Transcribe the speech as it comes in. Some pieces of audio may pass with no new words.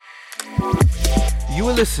You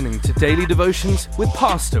are listening to Daily Devotions with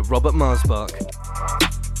Pastor Robert Marsbach.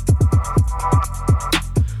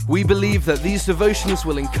 We believe that these devotions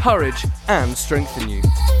will encourage and strengthen you.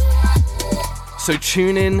 So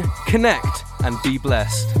tune in, connect, and be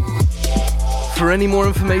blessed. For any more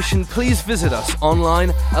information, please visit us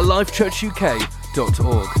online at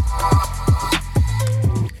lifechurchuk.org.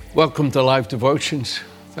 Welcome to Life Devotions.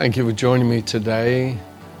 Thank you for joining me today.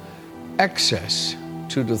 Access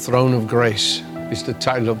to the throne of grace is the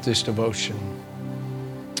title of this devotion.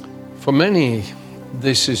 For many,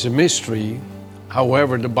 this is a mystery.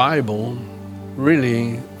 However, the Bible,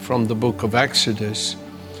 really from the book of Exodus,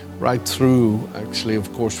 right through, actually,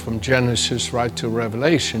 of course, from Genesis right to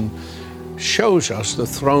Revelation, shows us the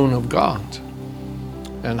throne of God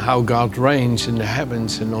and how God reigns in the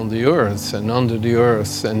heavens and on the earth and under the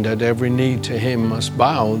earth, and that every knee to him must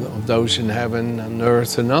bow, of those in heaven and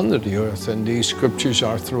earth and under the earth. And these scriptures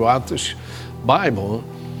are throughout the Bible,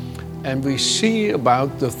 and we see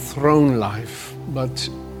about the throne life. But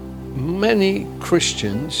many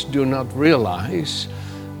Christians do not realize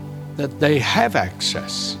that they have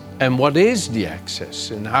access. And what is the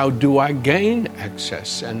access? And how do I gain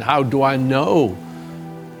access? And how do I know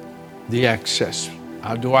the access?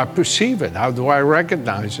 How do I perceive it? How do I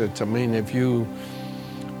recognize it? I mean, if you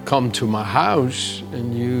come to my house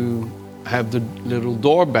and you have the little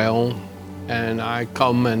doorbell and I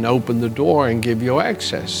come and open the door and give you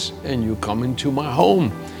access and you come into my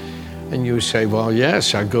home and you say, well,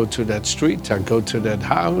 yes, I go to that street, I go to that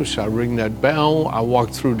house, I ring that bell, I walk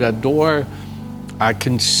through that door. I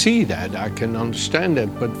can see that, I can understand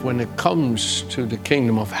that. But when it comes to the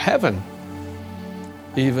kingdom of heaven,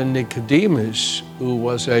 even Nicodemus, who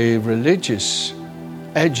was a religious,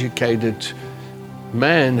 educated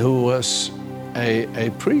man who was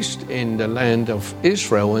a priest in the land of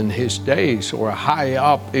Israel in his days, or a high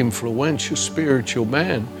up, influential, spiritual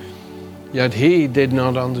man, yet he did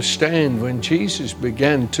not understand when Jesus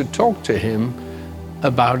began to talk to him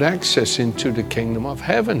about access into the kingdom of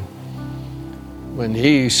heaven. When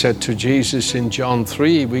he said to Jesus in John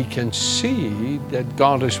 3, we can see that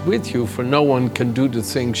God is with you, for no one can do the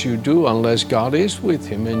things you do unless God is with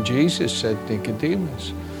him. And Jesus said,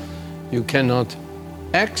 Nicodemus, you cannot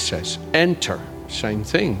enter, same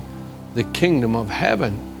thing, the kingdom of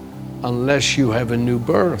heaven unless you have a new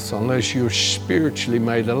birth, unless you're spiritually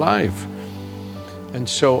made alive. And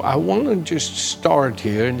so I want to just start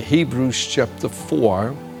here in Hebrews chapter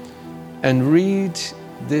 4 and read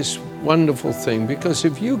this wonderful thing, because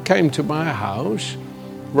if you came to my house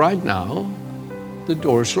right now, the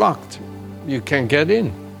door's locked. You can't get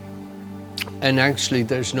in. And actually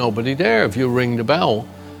there's nobody there. If you ring the bell,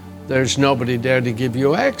 there's nobody there to give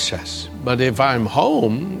you access. But if I'm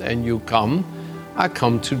home and you come, I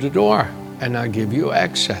come to the door and I give you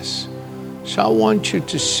access. So I want you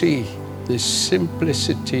to see this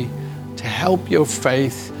simplicity to help your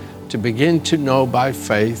faith to begin to know by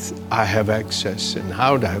faith, I have access, and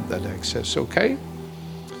how to have that access, okay?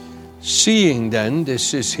 Seeing then,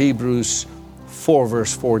 this is Hebrews 4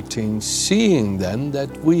 verse 14, seeing then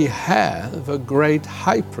that we have a great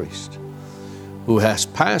high priest who has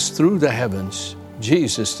passed through the heavens,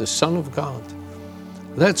 Jesus, the Son of God.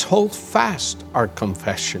 Let's hold fast our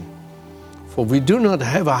confession. For we do not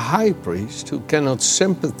have a high priest who cannot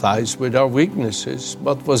sympathize with our weaknesses,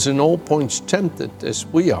 but was in all points tempted as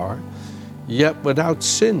we are, yet without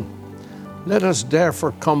sin. Let us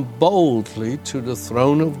therefore come boldly to the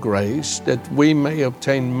throne of grace, that we may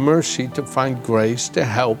obtain mercy to find grace to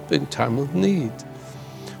help in time of need.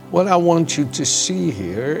 What I want you to see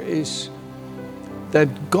here is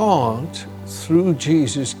that God, through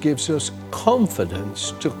Jesus, gives us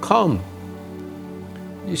confidence to come.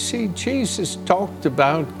 You see, Jesus talked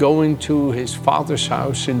about going to his Father's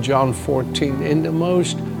house in John 14 in the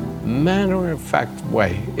most matter-of-fact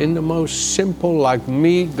way, in the most simple, like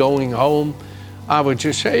me going home. I would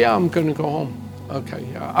just say, yeah, I'm going to go home. Okay,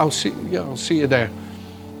 yeah, I'll see you there.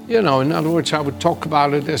 You know, in other words, I would talk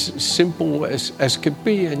about it as simple as could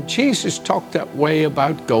be. And Jesus talked that way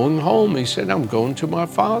about going home. He said, I'm going to my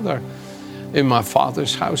Father. In my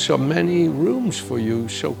Father's house are many rooms for you,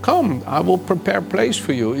 so come, I will prepare a place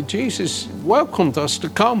for you. Jesus welcomed us to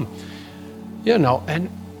come, you know, and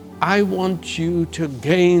I want you to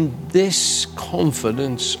gain this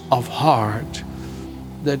confidence of heart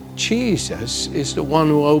that Jesus is the one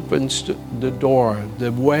who opens the door,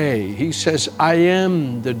 the way. He says, I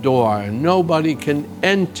am the door. Nobody can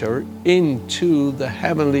enter into the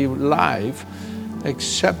heavenly life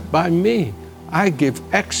except by me. I give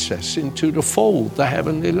access into the fold, the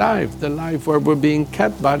heavenly life, the life where we're being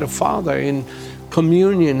kept by the Father in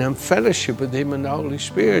communion and fellowship with Him and the Holy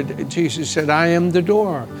Spirit. Jesus said, I am the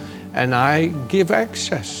door, and I give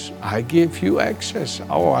access. I give you access.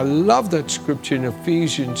 Oh, I love that scripture in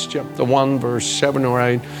Ephesians chapter 1, verse 7 or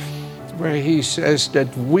 8, where he says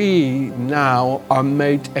that we now are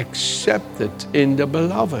made accepted in the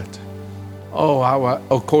beloved. Oh, how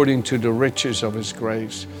according to the riches of His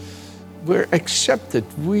grace. We're accepted.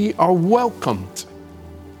 We are welcomed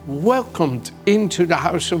into the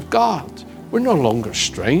house of God. We're no longer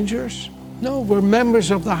strangers. No, we're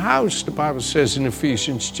members of the house, the Bible says in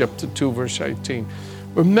Ephesians chapter 2, verse 18.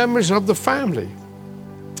 We're members of the family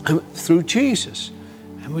through Jesus,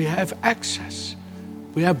 and we have access.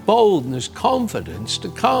 We have boldness, confidence to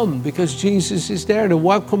come because Jesus is there to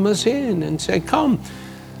welcome us in and say, come.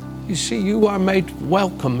 You see, you are made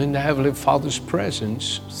welcome in the Heavenly Father's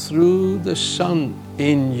presence through the Son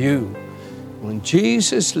in you. When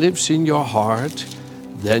Jesus lives in your heart,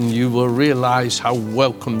 then you will realize how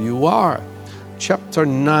welcome you are. Chapter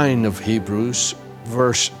 9 of Hebrews,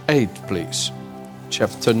 verse 8, please.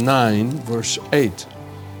 Chapter 9, verse 8.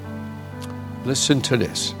 Listen to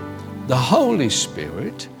this. The Holy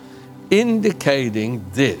Spirit indicating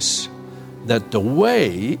this, that the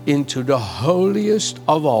way into the holiest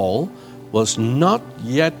of all was not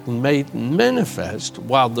yet made manifest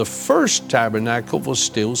while the first tabernacle was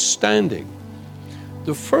still standing.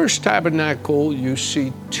 The first tabernacle, you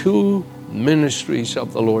see two ministries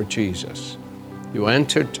of the Lord Jesus. You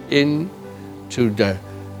entered into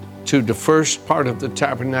the first part of the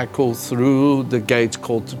tabernacle through the gate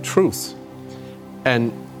called the truth.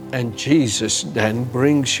 And Jesus then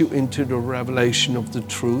brings you into the revelation of the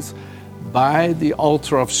truth by the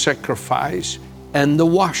altar of sacrifice and the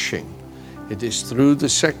washing. It is through the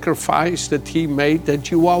sacrifice that He made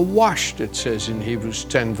that you are washed, it says in Hebrews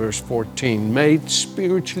 10, verse 14. Made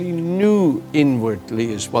spiritually new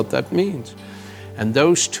inwardly is what that means. And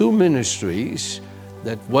those two ministries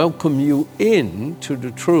that welcome you in to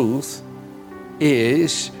the truth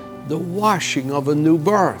is the washing of a new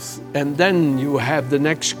birth. And then you have the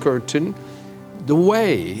next curtain, the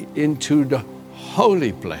way into the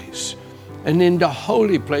holy place. And in the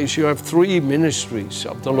holy place, you have three ministries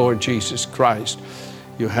of the Lord Jesus Christ.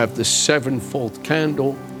 You have the sevenfold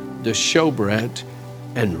candle, the showbread,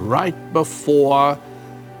 and right before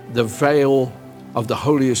the veil of the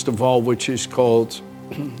holiest of all, which is called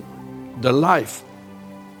the life,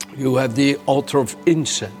 you have the altar of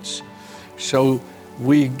incense. So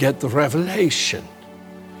we get the revelation.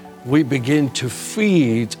 We begin to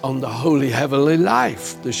feed on the holy heavenly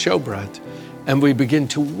life, the showbread. And we begin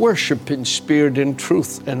to worship in spirit and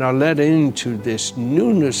truth and are led into this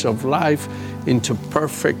newness of life, into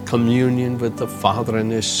perfect communion with the Father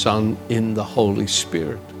and His Son in the Holy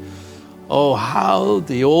Spirit. Oh, how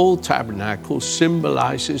the old tabernacle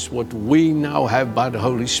symbolizes what we now have by the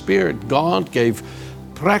Holy Spirit. God gave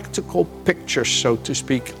practical pictures, so to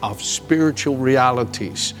speak, of spiritual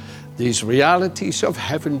realities. These realities of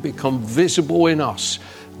heaven become visible in us.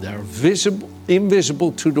 They're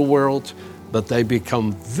invisible to the world, but they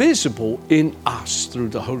become visible in us through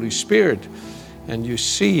the Holy Spirit. And you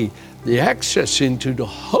see, the access into the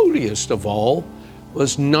holiest of all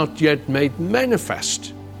was not yet made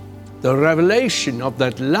manifest. The revelation of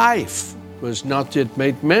that life was not yet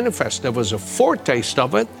made manifest. There was a foretaste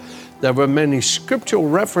of it. There were many scriptural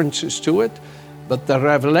references to it, but the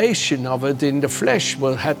revelation of it in the flesh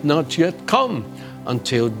had not yet come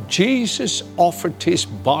until Jesus offered His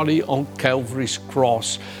body on Calvary's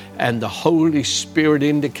cross. And the Holy Spirit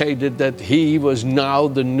indicated that He was now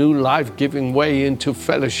the new life-giving way into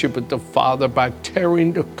fellowship with the Father by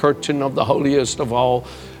tearing the curtain of the holiest of all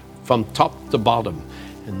from top to bottom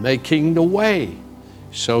and making the way.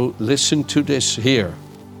 So listen to this here.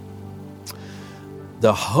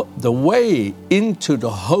 The way into the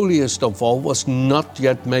holiest of all was not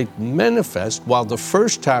yet made manifest while the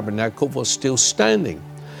first tabernacle was still standing.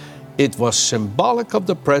 It was symbolic of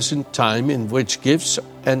the present time in which gifts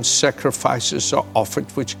and sacrifices are offered,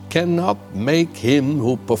 which cannot make him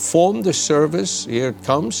who performed the service, here it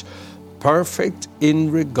comes, perfect in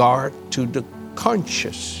regard to the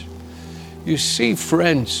conscience. You see,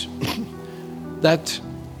 friends, that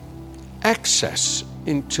access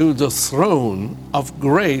into the throne of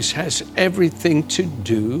grace has everything to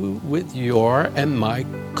do with your and my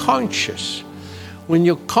conscience. When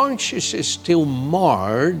your conscience is still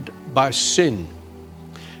marred by sin,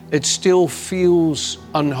 it still feels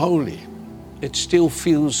unholy. It still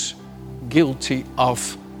feels guilty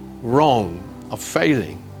of wrong, of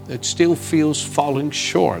failing. that still feels falling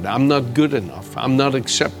short. I'm not good enough. I'm not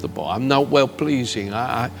acceptable. I'm not well-pleasing.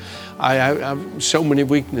 I have so many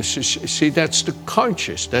weaknesses. See, that's the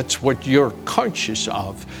conscious. That's what you're conscious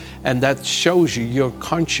of. And that shows you're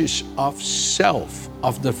conscious of self,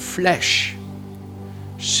 of the flesh.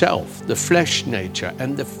 Self, the flesh nature.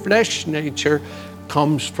 And the flesh nature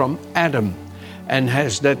comes from Adam and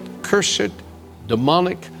has that cursed,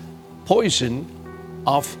 demonic poison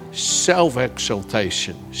of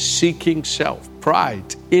self-exaltation, seeking self,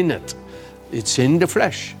 pride in it. It's in the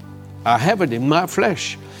flesh. I have it in my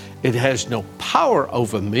flesh. It has no power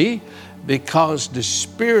over me because the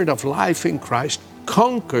Spirit of life in Christ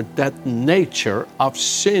conquered that nature of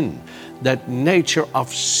sin, that nature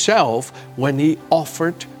of self when He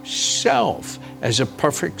offered self as a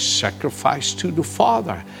perfect sacrifice to the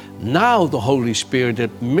Father. Now the Holy Spirit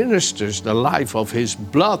administers the life of His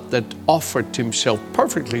blood that offered Himself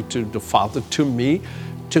perfectly to the Father, to me,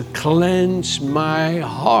 to cleanse my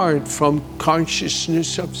heart from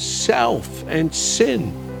consciousness of self and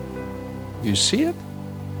sin. You see it?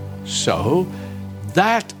 So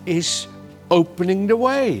that is opening the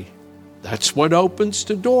way. That's what opens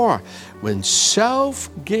the door. When self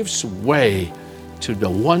gives way to the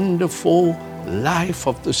wonderful life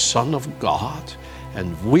of the Son of God,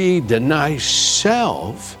 and we deny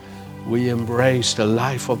self, we embrace the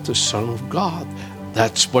life of the Son of God.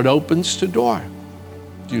 That's what opens the door.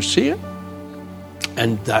 Do you see it?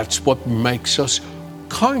 And that's what makes us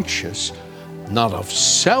conscious, not of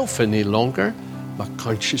self any longer, but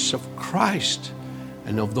conscious of Christ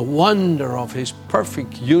and of the wonder of His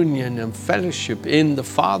perfect union and fellowship in the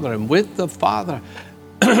Father and with the Father.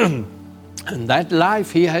 And that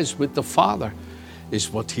life He has with the Father is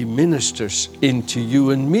what He ministers into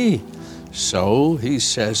you and me. So He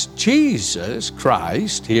says, Jesus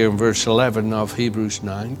Christ, here in verse 11 of Hebrews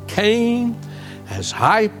 9, came as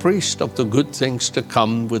high priest of the good things to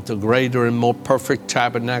come with the greater and more perfect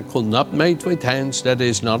tabernacle, not made with hands, that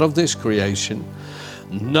is, not of this creation,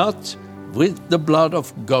 not with the blood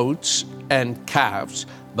of goats and calves,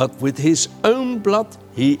 but with His own blood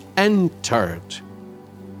He entered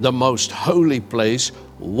the most holy place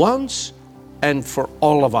once and for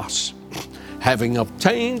all of us, having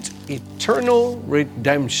obtained eternal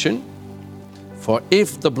redemption. For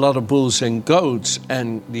if the blood of bulls and goats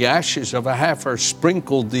and the ashes of a heifer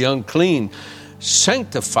sprinkled the unclean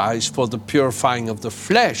sanctifies for the purifying of the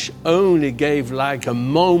flesh, only gave like a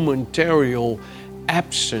momentary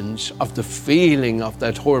absence of the feeling of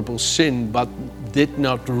that horrible sin, but did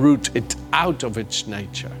not root it out of its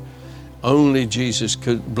nature. Only Jesus'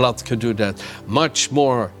 blood could do that. Much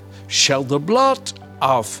more shall the blood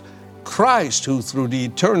of Christ, who through the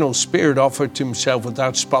eternal Spirit offered Himself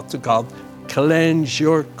without spot to God, cleanse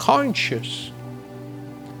your conscience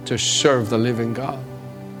to serve the living God.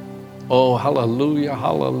 Oh, hallelujah,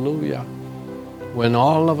 hallelujah. When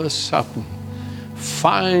all of a sudden,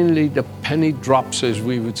 finally the penny drops, as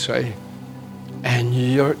we would say, and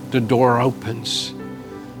the door opens,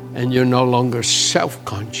 and you're no longer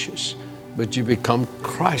self-conscious, but you become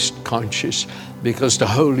Christ-conscious, because the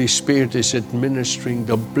Holy Spirit is administering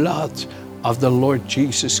the blood of the Lord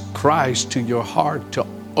Jesus Christ to your heart to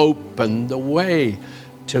open the way,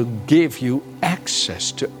 to give you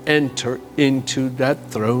access to enter into that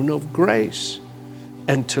throne of grace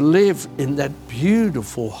and to live in that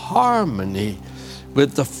beautiful harmony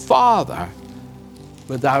with the Father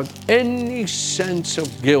without any sense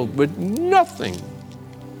of guilt, with nothing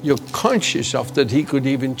you're conscious of that He could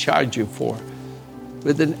even charge you for,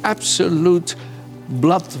 with an absolute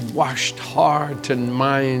blood-washed heart and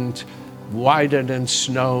mind, whiter than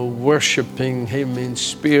snow, worshiping Him in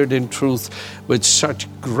spirit and truth with such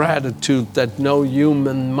gratitude that no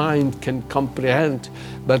human mind can comprehend,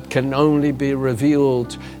 but can only be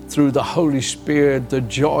revealed through the Holy Spirit, the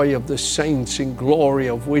joy of the saints in glory,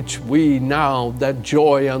 of which we now, that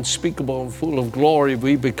joy unspeakable and full of glory,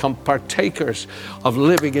 we become partakers of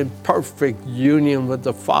living in perfect union with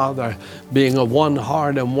the Father, being of one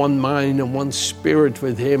heart and one mind and one spirit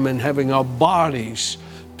with Him, and having our bodies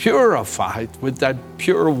purified with that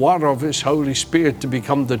pure water of His Holy Spirit to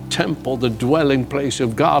become the temple, the dwelling place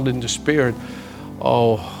of God in the Spirit.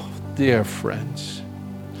 Oh, dear friends,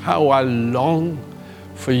 how I long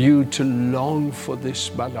for you to long for this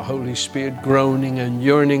by the Holy Spirit, groaning and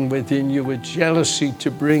yearning within you with jealousy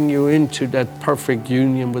to bring you into that perfect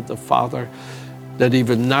union with the Father, that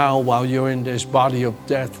even now, while you're in this body of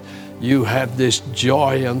death, you have this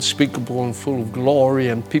joy unspeakable and full of glory,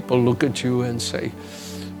 and people look at you and say,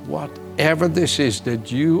 whatever this is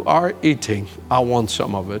that you are eating, I want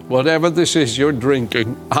some of it. Whatever this is you're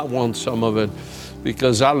drinking, I want some of it.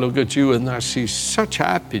 because I look at you and I see such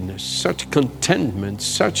happiness, such contentment,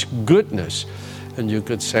 such goodness. And you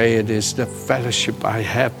could say it is the fellowship I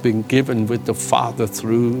have been given with the Father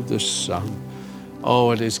through the Son.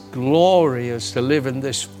 Oh, it is glorious to live in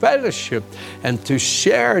this fellowship and to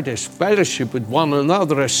share this fellowship with one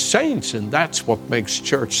another as saints. And that's what makes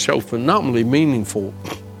church so phenomenally meaningful.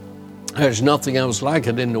 There's nothing else like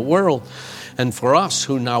it in the world. And for us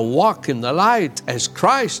who now walk in the light as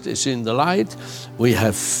Christ is in the light, we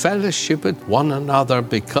have fellowship with one another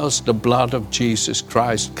because the blood of Jesus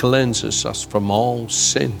Christ cleanses us from all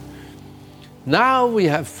sin. Now we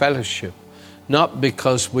have fellowship, not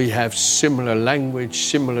because we have similar language,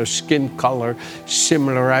 similar skin color,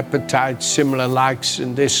 similar appetite, similar likes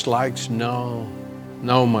and dislikes. No,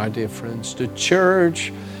 my dear friends. The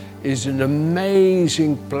church is an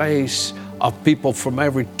amazing place of people from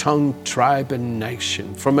every tongue, tribe, and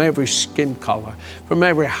nation, from every skin color, from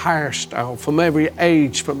every hairstyle, from every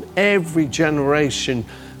age, from every generation,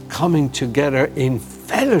 coming together in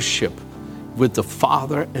fellowship with the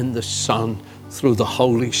Father and the Son through the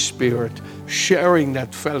Holy Spirit, sharing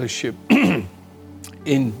that fellowship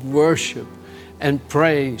in worship and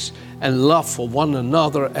praise and love for one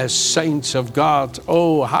another as saints of God.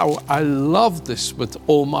 Oh, how I love this with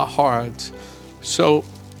all my heart. So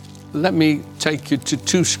let me take you to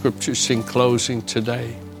two scriptures in closing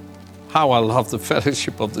today. How I love the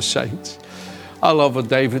fellowship of the saints. I love what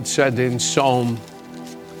David said in Psalm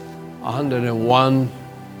 101,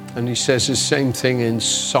 and he says the same thing in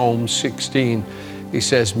Psalm 16. He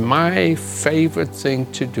says, my favorite thing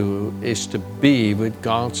to do is to be with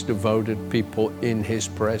God's devoted people in His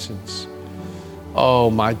presence. Oh,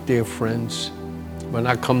 my dear friends, when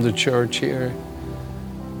I come to church here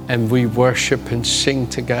and we worship and sing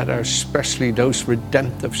together, especially those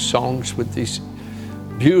redemptive songs with these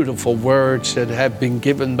beautiful words that have been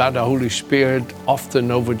given by the Holy Spirit,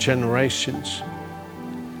 often over generations,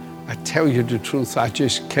 I tell you the truth, I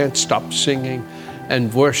just can't stop singing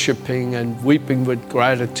and worshiping and weeping with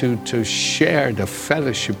gratitude to share the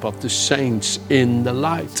fellowship of the saints in the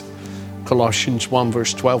light. Colossians 1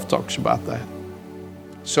 verse 12 talks about that.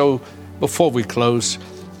 So before we close,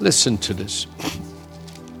 listen to this.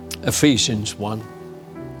 Ephesians 1.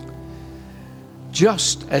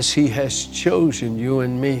 Just as He has chosen you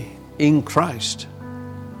and me in Christ,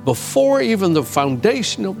 before even the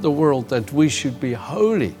foundation of the world, that we should be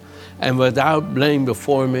holy and without blame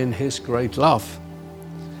before Him in His great love,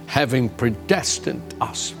 having predestined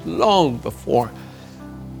us long before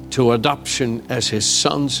to adoption as His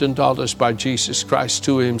sons and daughters by Jesus Christ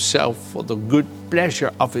to Himself, for the good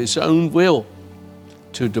pleasure of His own will,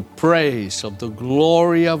 to the praise of the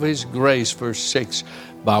glory of His grace, verse 6,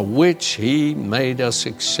 by which He made us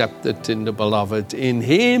accepted in the Beloved. In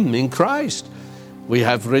Him, in Christ, we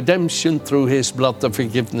have redemption through His blood, the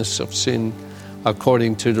forgiveness of sin,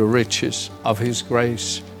 according to the riches of His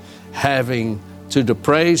grace, having to the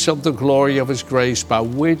praise of the glory of His grace, by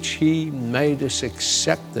which He made us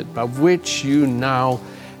accepted, by which you now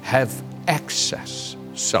have access.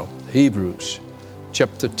 So, Hebrews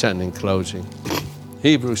chapter 10 in closing.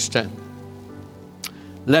 Hebrews 10.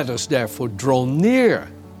 Let us therefore draw near,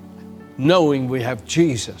 knowing we have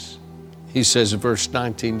Jesus. He says in verse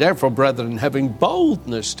 19, therefore, brethren, having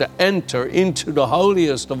boldness to enter into the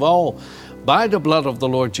holiest of all, by the blood of the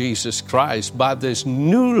Lord Jesus Christ, by this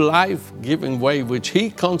new life-giving way which He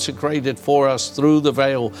consecrated for us through the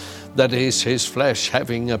veil that is His flesh,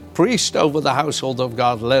 having a priest over the household of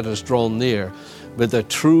God, let us draw near with a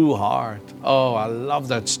true heart. Oh, I love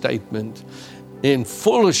that statement. In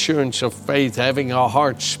full assurance of faith, having our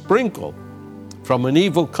hearts sprinkled from an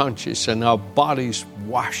evil conscience and our bodies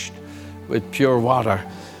washed with pure water,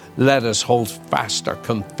 let us hold fast our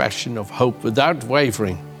confession of hope without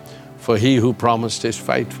wavering, for He who promised is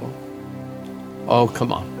faithful. Oh,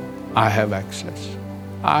 come on. I have access.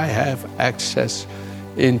 I have access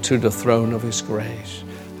into the throne of His grace.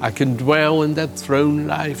 I can dwell in that throne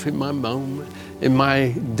life in my moment, in my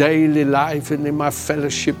daily life and in my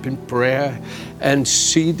fellowship in prayer, and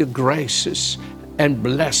see the graces and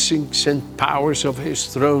blessings and powers of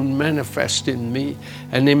His throne manifest in me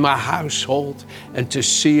and in my household, and to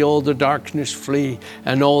see all the darkness flee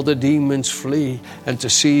and all the demons flee, and to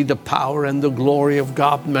see the power and the glory of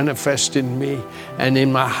God manifest in me and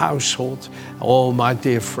in my household. Oh, my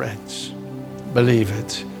dear friends, believe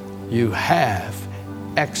it. You have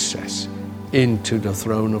access into the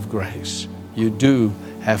throne of grace. You do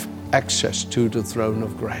have access to the throne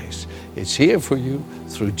of grace. It's here for you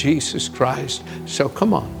through Jesus Christ. So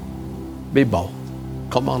come on, be bold.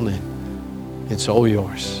 Come on in. It's all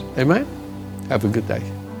yours. Amen? Have a good day.